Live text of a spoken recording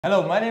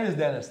Hello, my name is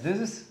Dennis. This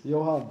is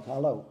Johan.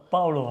 Hello.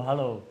 Paulo,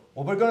 hello.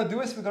 What we're going to do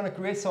is we're going to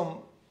create some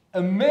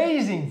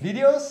amazing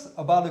videos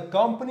about a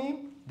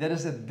company that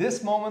is at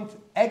this moment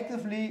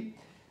actively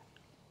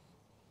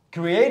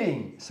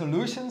creating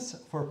solutions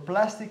for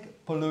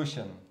plastic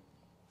pollution.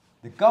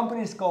 The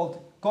company is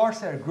called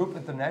Corsair Group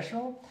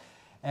International,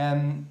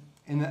 and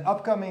in the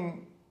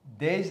upcoming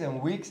days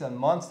and weeks and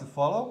months to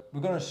follow, we're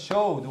going to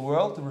show the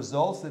world the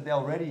results that they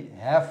already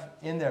have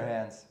in their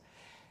hands.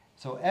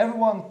 So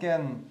everyone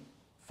can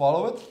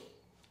follow it.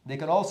 They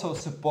can also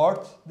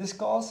support this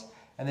cause,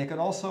 and they can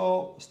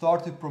also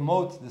start to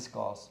promote this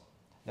cause.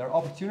 There are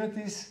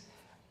opportunities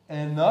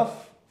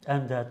enough.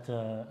 And that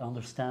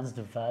understands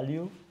the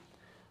value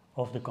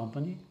of the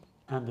company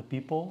and the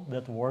people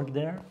that work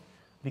there,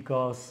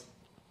 because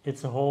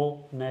it's a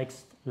whole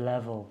next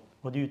level.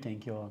 What do you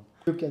think, Johan?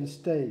 You can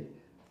stay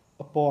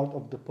a part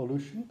of the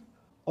pollution,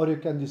 or you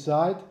can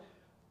decide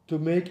to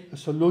make a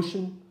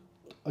solution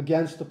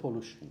against the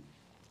pollution.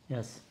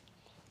 Yes,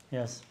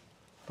 yes,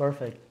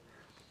 perfect.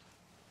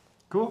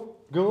 Cool?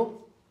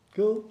 Cool?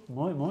 Cool?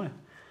 Mooi, mooi.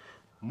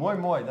 Mooi,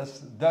 mooi. That's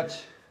Dutch.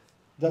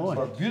 That's Mooi.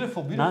 For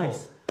beautiful, beautiful.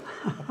 Nice.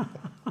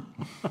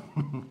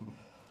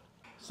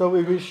 So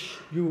we wish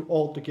you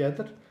all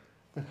together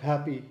a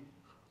happy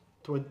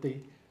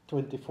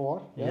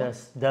 2024. Yeah?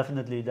 Yes,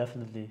 definitely,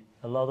 definitely.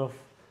 A lot of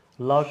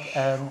luck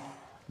and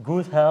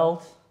good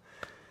health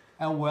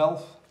And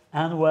wealth.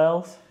 and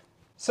wealth.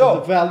 So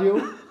the So,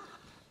 value.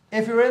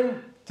 if you're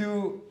in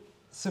to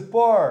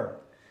support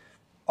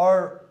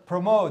or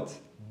promote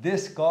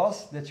this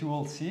cause that you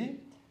will see,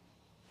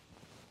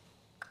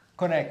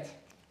 connect.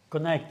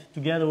 Connect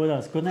together with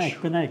us. Connect,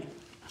 connect.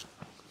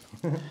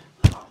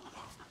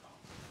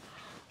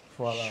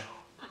 Voila.